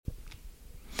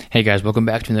Hey guys, welcome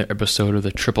back to another episode of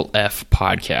the Triple F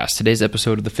Podcast. Today's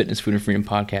episode of the Fitness, Food, and Freedom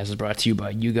Podcast is brought to you by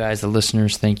you guys, the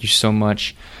listeners. Thank you so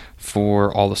much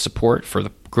for all the support, for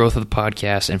the growth of the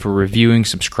podcast, and for reviewing,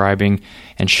 subscribing,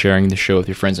 and sharing the show with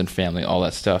your friends and family. All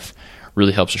that stuff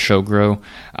really helps the show grow.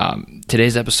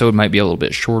 Today's episode might be a little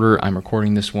bit shorter. I'm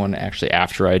recording this one actually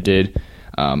after I did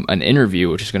an interview,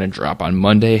 which is going to drop on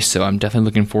Monday. So I'm definitely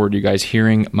looking forward to you guys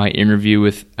hearing my interview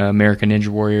with American Ninja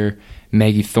Warrior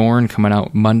Maggie Thorne coming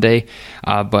out Monday.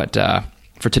 But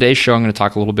for today's show, I'm going to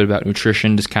talk a little bit about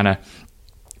nutrition, just kind of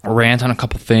rant on a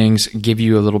couple things, give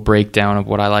you a little breakdown of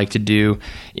what I like to do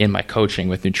in my coaching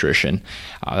with nutrition.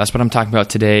 That's what I'm talking about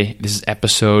today. This is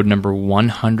episode number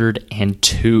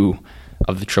 102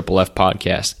 of the Triple F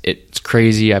Podcast. It's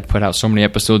crazy. I've put out so many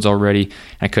episodes already, and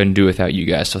I couldn't do it without you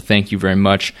guys. So thank you very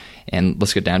much. And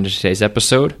let's get down to today's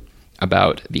episode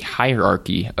about the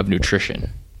hierarchy of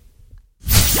nutrition.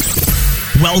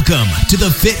 Welcome to the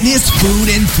Fitness, Food,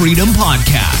 and Freedom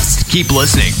Podcast. Keep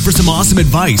listening for some awesome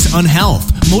advice on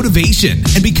health, motivation,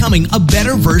 and becoming a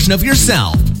better version of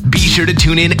yourself. Be sure to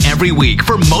tune in every week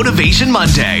for Motivation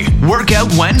Monday,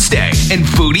 Workout Wednesday, and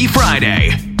Foodie Friday.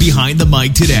 Behind the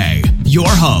mic today, your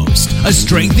host, a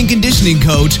strength and conditioning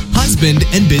coach, husband,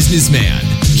 and businessman,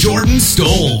 Jordan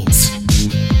Stolz.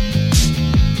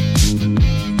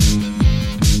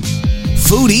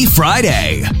 Foodie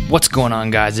Friday. What's going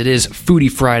on, guys? It is Foodie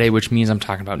Friday, which means I'm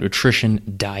talking about nutrition,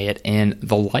 diet, and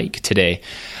the like today.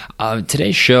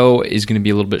 Today's show is going to be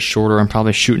a little bit shorter. I'm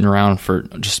probably shooting around for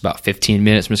just about 15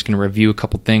 minutes. I'm just going to review a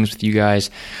couple things with you guys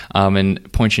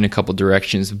and point you in a couple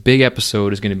directions. The big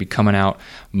episode is going to be coming out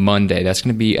Monday. That's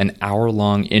going to be an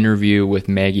hour-long interview with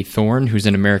Maggie Thorne, who's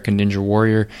an American Ninja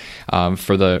Warrior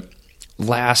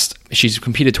she's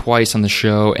competed twice on the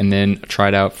show and then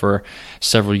tried out for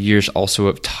several years, also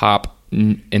at top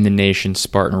in the nation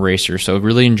Spartan Racer. So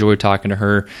really enjoyed talking to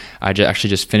her. I actually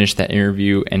just finished that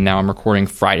interview, and now I'm recording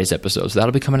Friday's episode. So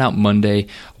that'll be coming out Monday.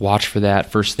 Watch for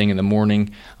that first thing in the morning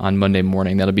on Monday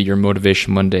morning. That'll be your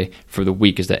Motivation Monday for the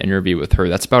week, is that interview with her.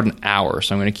 That's about an hour,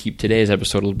 so I'm going to keep today's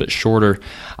episode a little bit shorter.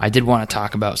 I did want to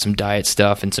talk about some diet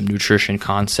stuff and some nutrition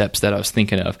concepts that I was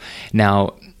thinking of.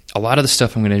 Now, a lot of the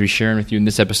stuff I'm going to be sharing with you in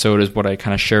this episode is what I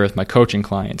kind of share with my coaching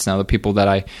clients. Now, the people that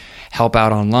I help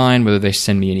out online, whether they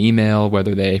send me an email,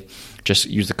 whether they just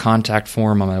use the contact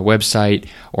form on my website,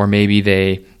 or maybe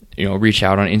they reach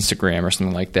out on Instagram or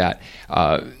something like that.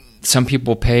 Some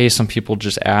people pay, some people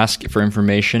just ask for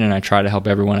information, and I try to help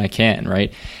everyone I can,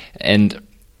 right? And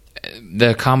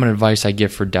the common advice I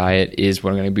give for diet is what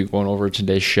I'm going to be going over in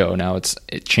today's show. Now,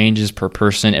 it changes per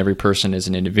person. Every person is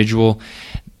an individual.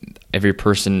 Every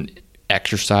person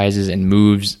exercises and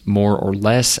moves more or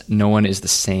less. No one is the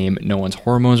same. No one's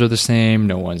hormones are the same.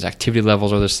 No one's activity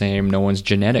levels are the same. No one's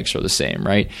genetics are the same,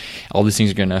 right? All these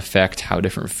things are going to affect how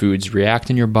different foods react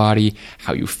in your body,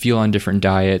 how you feel on different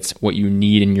diets, what you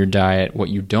need in your diet, what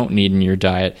you don't need in your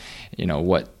diet,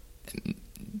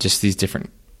 just these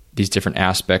different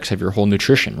aspects of your whole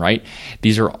nutrition, right?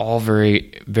 These are all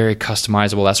very, very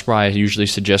customizable. That's why I usually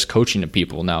suggest coaching to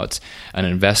people. Now, it's an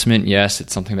investment. Yes,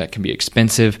 it's something that can be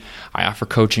expensive. I offer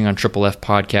coaching on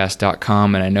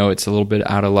triplefpodcast.com, and I know it's a little bit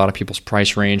out of a lot of people's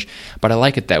price range, but I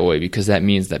like it that way because that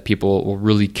means that people will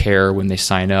really care when they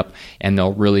sign up, and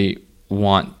they'll really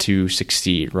want to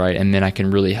succeed, right? And then I can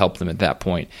really help them at that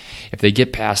point. If they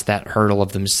get past that hurdle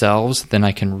of themselves, then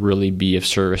I can really be of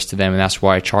service to them, and that's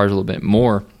why I charge a little bit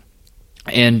more.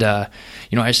 And,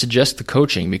 I suggest the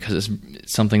coaching because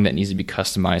it's something that needs to be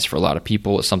customized for a lot of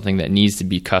people. It's something that needs to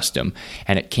be custom,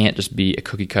 and it can't just be a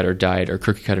cookie cutter diet or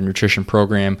cookie cutter nutrition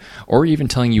program, or even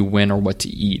telling you when or what to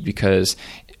eat, because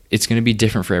it's going to be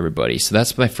different for everybody. So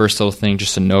that's my first little thing,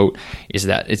 just a note, is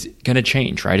that it's going to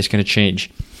change, right? It's going to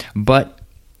change. But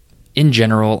in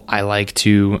general, I like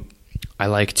to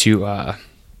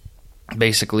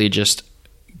basically just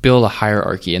build a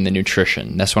hierarchy in the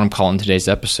nutrition. That's what I'm calling today's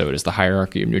episode, is the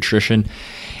hierarchy of nutrition.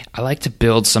 I like to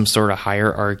build some sort of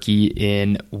hierarchy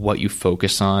in what you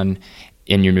focus on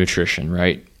in your nutrition,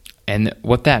 right? And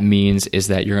what that means is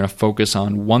that you're going to focus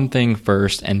on one thing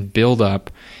first and build up,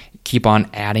 keep on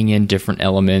adding in different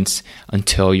elements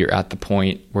until you're at the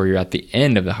point where you're at the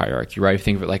end of the hierarchy, right?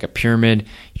 Think of it like a pyramid.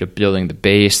 You're building the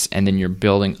base, and then you're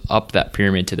building up that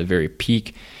pyramid to the very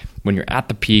peak. When you're at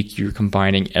the peak, you're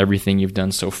combining everything you've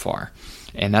done so far.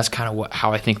 And that's kind of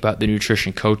how I think about the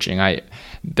nutrition coaching.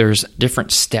 There's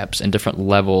different steps and different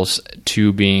levels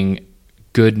to being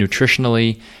good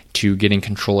nutritionally, to getting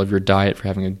control of your diet, for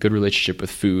having a good relationship with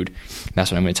food. And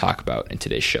that's what I'm going to talk about in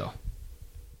today's show.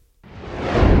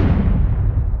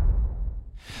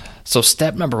 So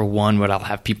step number one, what I'll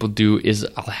have people do is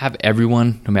I'll have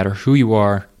everyone, no matter who you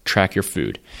are, track your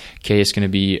food. Okay, it's going to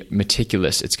be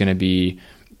meticulous. It's going to be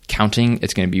counting.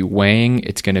 It's going to be weighing.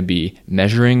 It's going to be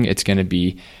measuring. It's going to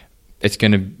be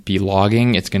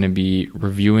logging. It's going to be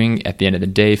reviewing at the end of the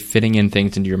day, fitting in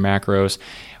things into your macros.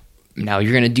 Now,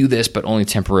 you're going to do this, but only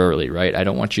temporarily, right? I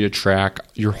don't want you to track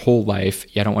your whole life.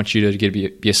 I don't want you to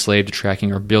be a slave to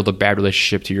tracking or build a bad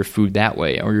relationship to your food that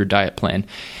way or your diet plan.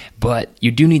 But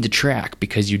you do need to track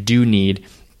because you do need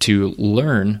to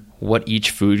learn what each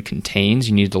food contains.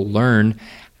 You need to learn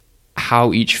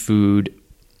how each food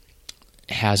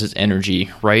has its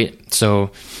energy, right?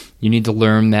 So you need to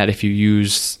learn that if you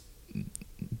use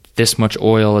this much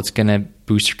oil, it's going to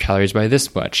boost your calories by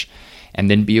this much. And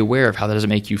then be aware of how that does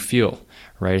make you feel,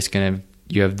 right?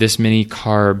 You have this many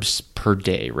carbs per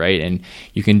day, right? And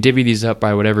you can divvy these up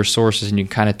by whatever sources, and you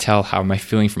can kind of tell how am I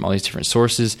feeling from all these different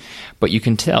sources. But you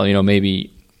can tell, maybe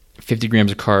 50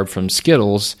 grams of carb from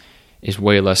Skittles is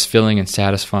way less filling and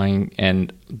satisfying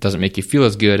and doesn't make you feel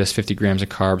as good as 50 grams of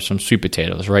carbs from sweet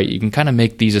potatoes, right? You can kind of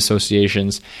make these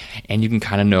associations and you can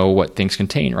kind of know what things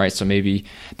contain, right? So maybe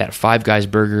that Five Guys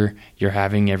burger you're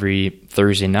having every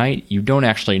Thursday night, you don't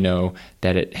actually know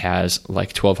that it has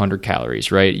like 1,200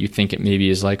 calories, right? You think it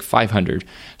maybe is like 500.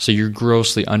 So you're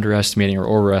grossly underestimating or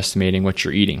overestimating what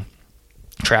you're eating.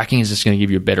 Tracking is just going to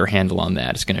give you a better handle on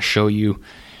that. It's going to show you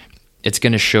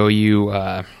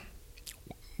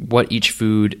what each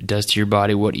food does to your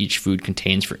body, what each food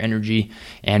contains for energy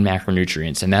and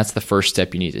macronutrients. And that's the first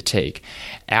step you need to take.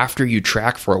 After you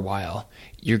track for a while,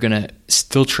 you're going to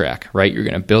still track, right? You're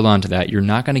going to build onto that. You're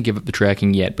not going to give up the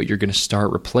tracking yet, but you're going to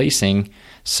start replacing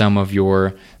some of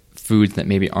your foods that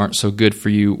maybe aren't so good for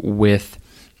you with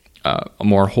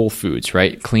more whole foods,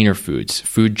 right? Cleaner foods.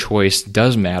 Food choice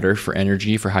does matter for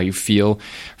energy, for how you feel,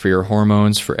 for your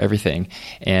hormones, for everything.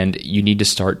 And you need to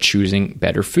start choosing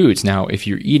better foods. Now, if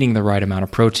you're eating the right amount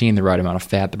of protein, the right amount of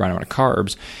fat, the right amount of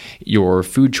carbs, your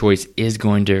food choice is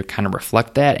going to kind of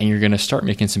reflect that, and you're going to start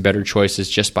making some better choices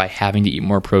just by having to eat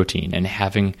more protein and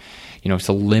having,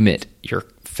 to limit your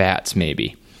fats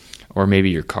maybe, or maybe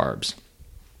your carbs.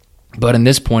 But in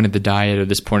this point of the diet or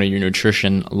this point of your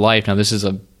nutrition life, now this is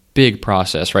a big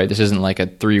process, right? This isn't like a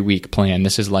 3-week plan.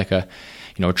 This is like a,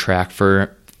 track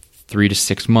for 3 to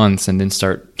 6 months and then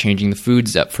start changing the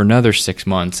foods up for another 6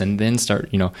 months and then start,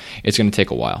 it's going to take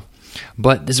a while.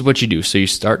 But this is what you do. So you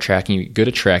start tracking, you get good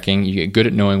at tracking, you get good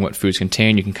at knowing what foods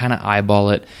contain, you can kind of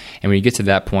eyeball it. And when you get to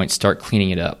that point, start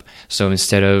cleaning it up. So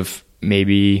instead of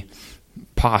maybe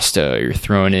pasta, you're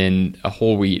throwing in a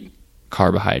whole wheat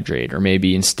carbohydrate, or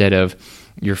maybe instead of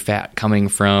your fat coming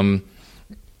from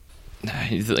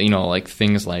like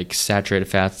things like saturated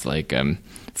fats, like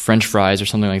French fries or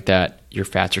something like that, your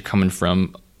fats are coming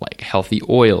from like healthy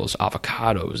oils,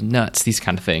 avocados, nuts, these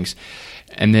kind of things.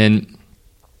 And then,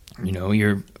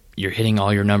 you're hitting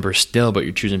all your numbers still, but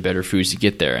you're choosing better foods to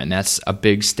get there. And that's a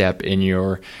big step in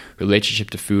your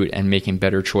relationship to food and making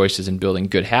better choices and building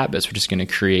good habits, which is going to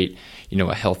create,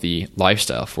 a healthy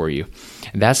lifestyle for you.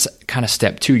 And that's kind of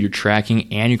step 2. You're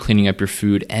tracking and you're cleaning up your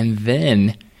food. And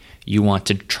then you want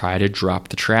to try to drop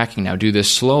the tracking. Now, do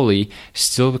this slowly,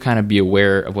 still kind of be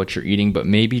aware of what you're eating, but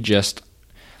maybe just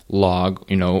log,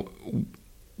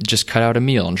 just cut out a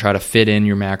meal and try to fit in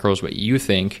your macros, what you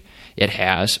think it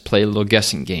has. Play a little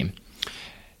guessing game.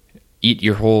 Eat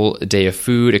your whole day of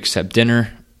food except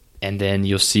dinner, and then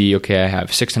you'll see, okay, I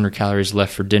have 600 calories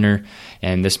left for dinner,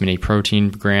 and this many protein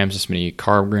grams, this many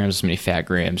carb grams, this many fat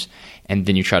grams, and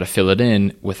then you try to fill it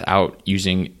in without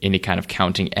using any kind of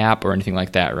counting app or anything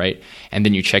like that, right? And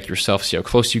then you check yourself, see how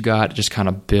close you got, just kind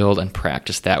of build and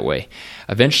practice that way.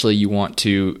 Eventually, you want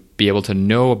to be able to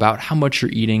know about how much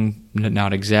you're eating,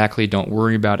 not exactly, don't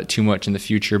worry about it too much in the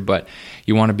future, but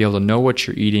you want to be able to know what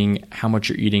you're eating, how much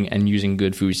you're eating, and using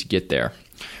good foods to get there.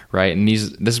 Right, and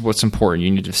this is what's important.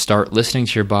 You need to start listening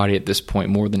to your body at this point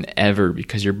more than ever,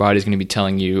 because your body's going to be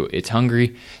telling you it's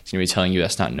hungry. It's going to be telling you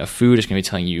that's not enough food. It's going to be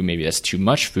telling you maybe that's too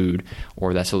much food,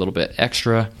 or that's a little bit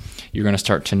extra. You're going to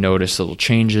start to notice little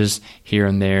changes here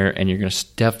and there, and you're going to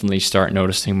definitely start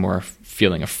noticing more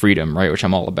feeling of freedom, right, which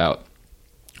I'm all about.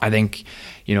 I think,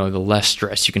 the less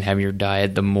stress you can have in your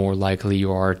diet, the more likely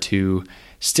you are to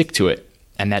stick to it.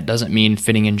 And that doesn't mean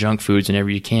fitting in junk foods whenever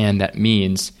you can. That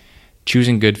means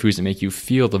choosing good foods that make you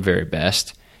feel the very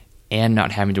best and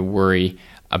not having to worry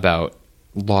about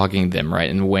logging them, right,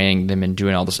 and weighing them and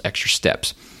doing all those extra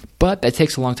steps. But that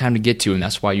takes a long time to get to, and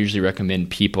that's why I usually recommend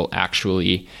people actually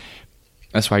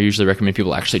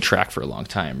track for a long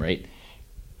time, right?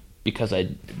 Because I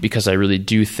really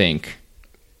do think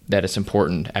that it's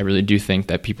important. I really do think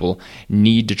that people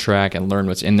need to track and learn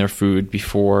what's in their food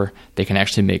before they can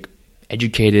actually make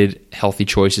educated, healthy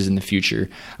choices in the future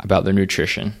about their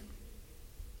nutrition.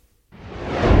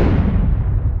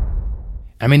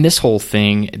 I mean, this whole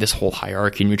thing, this whole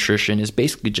hierarchy of nutrition is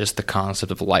basically just the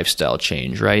concept of a lifestyle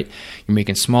change, right? You're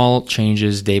making small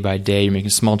changes day by day. You're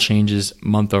making small changes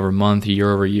month over month,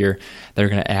 year over year that are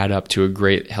going to add up to a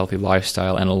great, healthy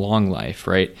lifestyle and a long life,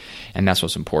 right? And that's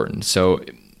what's important. So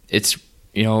it's,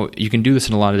 you can do this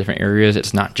in a lot of different areas.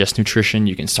 It's not just nutrition.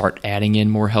 You can start adding in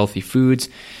more healthy foods.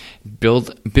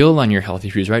 Build on your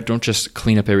healthy foods, right? Don't just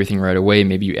clean up everything right away.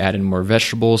 Maybe you add in more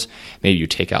vegetables. Maybe you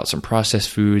take out some processed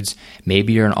foods.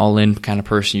 Maybe you're an all-in kind of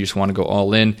person. You just want to go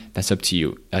all in. That's up to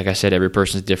you. Like I said, every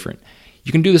person is different.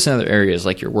 You can do this in other areas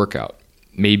like your workout.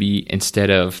 Maybe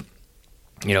instead of,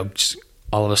 just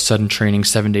all of a sudden training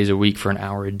 7 days a week for an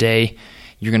hour a day,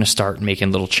 you're going to start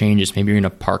making little changes. Maybe you're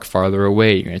going to park farther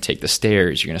away. You're going to take the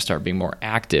stairs. You're going to start being more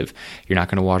active. You're not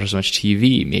going to watch as much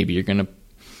TV. Maybe you're going to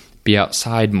be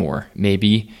outside more.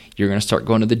 Maybe you're going to start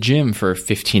going to the gym for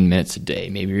 15 minutes a day.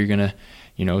 Maybe you're going to,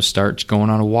 start going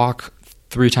on a walk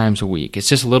 3 times a week. It's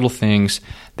just little things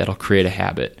that'll create a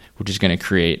habit, which is going to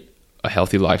create a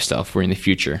healthy lifestyle for you in the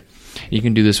future. You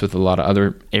can do this with a lot of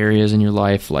other areas in your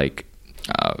life, like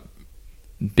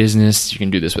business. You can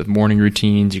do this with morning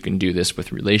routines. You can do this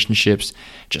with relationships,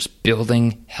 just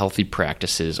building healthy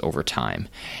practices over time.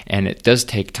 And it does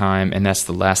take time, and that's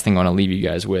the last thing I want to leave you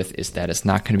guys with, is that it's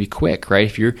not going to be quick, right?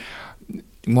 If you're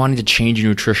wanting to change your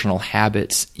nutritional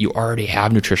habits, you already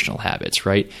have nutritional habits,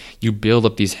 right? You build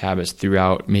up these habits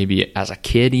throughout, maybe as a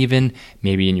kid even,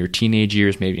 maybe in your teenage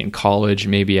years, maybe in college,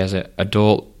 maybe as an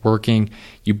adult working.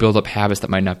 You build up habits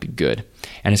that might not be good.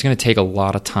 And it's going to take a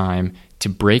lot of time to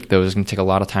break those. It's going to take a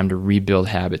lot of time to rebuild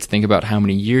habits. Think about how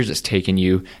many years it's taken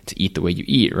you to eat the way you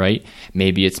eat, right?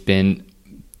 Maybe it's been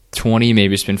 20,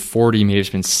 maybe it's been 40, maybe it's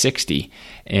been 60,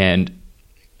 and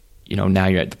now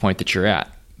you're at the point that you're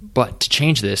at. But to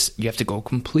change this, you have to go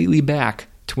completely back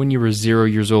to when you were 0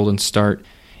 years old and start,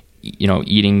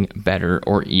 eating better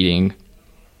or eating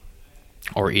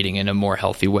in a more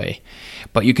healthy way.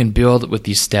 But you can build with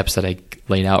these steps that I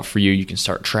laid out for you. You can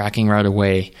start tracking right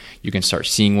away. You can start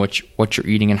seeing what you're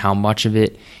eating and how much of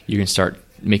it. You can start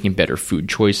making better food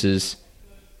choices.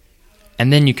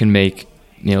 And then you can make,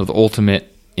 the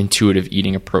ultimate intuitive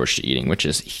eating approach to eating, which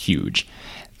is huge.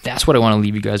 That's what I want to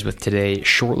leave you guys with today.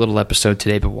 Short little episode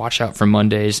today, but watch out for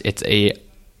Mondays. It's a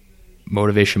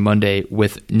Motivation Monday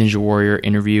with Ninja Warrior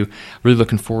interview. Really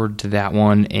looking forward to that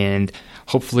one, and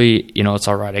hopefully, it's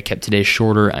all right. I kept today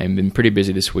shorter. I've been pretty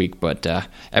busy this week, but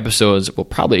episodes will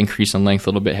probably increase in length a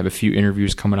little bit. Have a few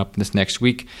interviews coming up this next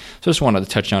week. So I just wanted to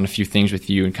touch on a few things with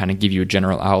you and kind of give you a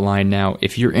general outline. Now,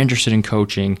 if you're interested in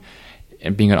coaching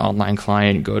and being an online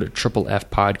client, go to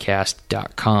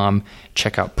triplefpodcast.com,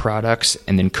 check out products,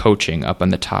 and then coaching up on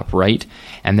the top right.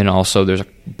 And then also there's a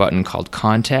button called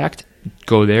contact.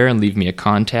 Go there and leave me a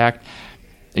contact.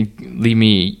 Leave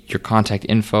me your contact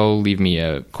info. Leave me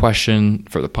a question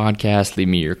for the podcast. Leave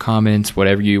me your comments,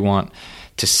 whatever you want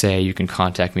to say. You can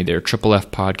contact me there.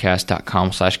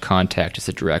 triplefpodcast.com/contact is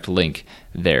a direct link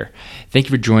there. Thank you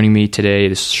for joining me today.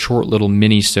 This short little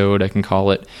mini-sode, I can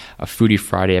call it, a Foodie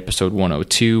Friday, episode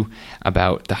 102,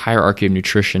 about the hierarchy of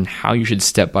nutrition, how you should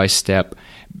step-by-step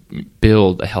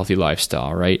build a healthy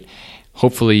lifestyle, right?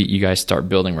 Hopefully you guys start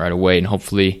building right away, and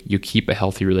hopefully you keep a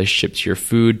healthy relationship to your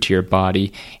food, to your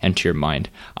body, and to your mind.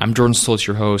 I'm Jordan Stoltz,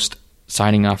 your host,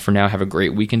 signing off for now. Have a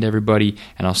great weekend, everybody,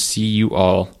 and I'll see you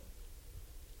all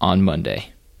on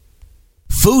Monday.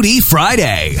 Foodie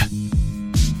Friday.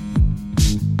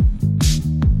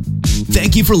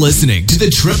 Thank you for listening to the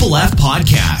Triple F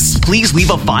Podcast. Please leave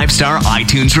a 5-star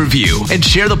iTunes review and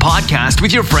share the podcast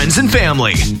with your friends and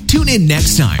family. Tune in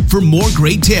next time for more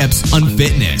great tips on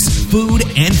fitness, food,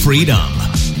 and freedom.